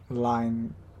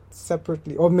line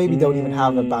separately, or maybe don't even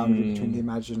have a boundary between the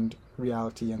imagined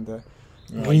reality and the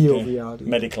real reality.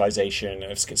 Medicalization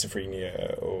of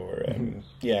schizophrenia, or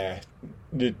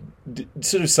the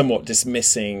sort of somewhat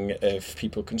dismissing of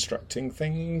people constructing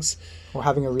things, or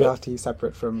having a reality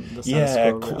separate from the status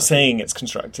quo reality. Saying it's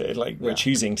constructed, like we're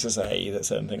choosing to say that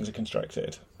certain things are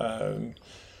constructed.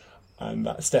 And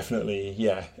that's definitely,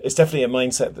 it's definitely a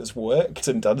mindset that's worked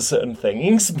and done certain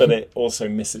things, but it also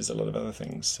misses a lot of other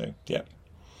things. So,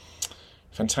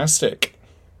 fantastic.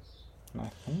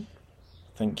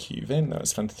 Thank you, Vin. That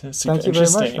was fantastic. Super Thank you very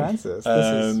much, Francis.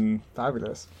 This is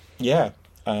fabulous. Yeah.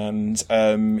 And,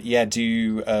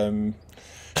 do...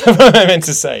 what I meant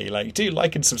to say, do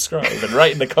like and subscribe and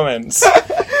write in the comments.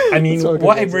 I mean,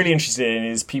 what I'm really interested in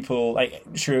is people,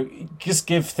 just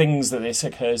give things that this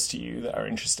occurs to you that are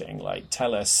interesting.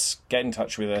 Tell us, get in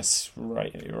touch with us,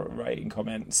 write in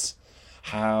comments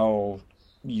how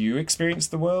you experience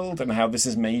the world and how this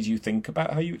has made you think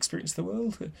about how you experience the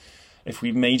world. If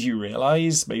we've made you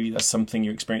realise maybe there's something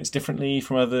you experience differently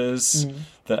from others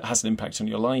that has an impact on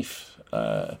your life.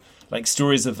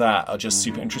 Stories of that are just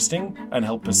super interesting and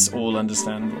help us all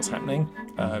understand what's happening.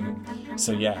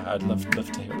 I'd love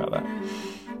to hear about that.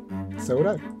 So would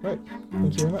I. Right.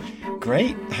 Thank you very much.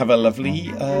 Great. Have a lovely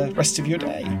rest of your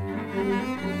day.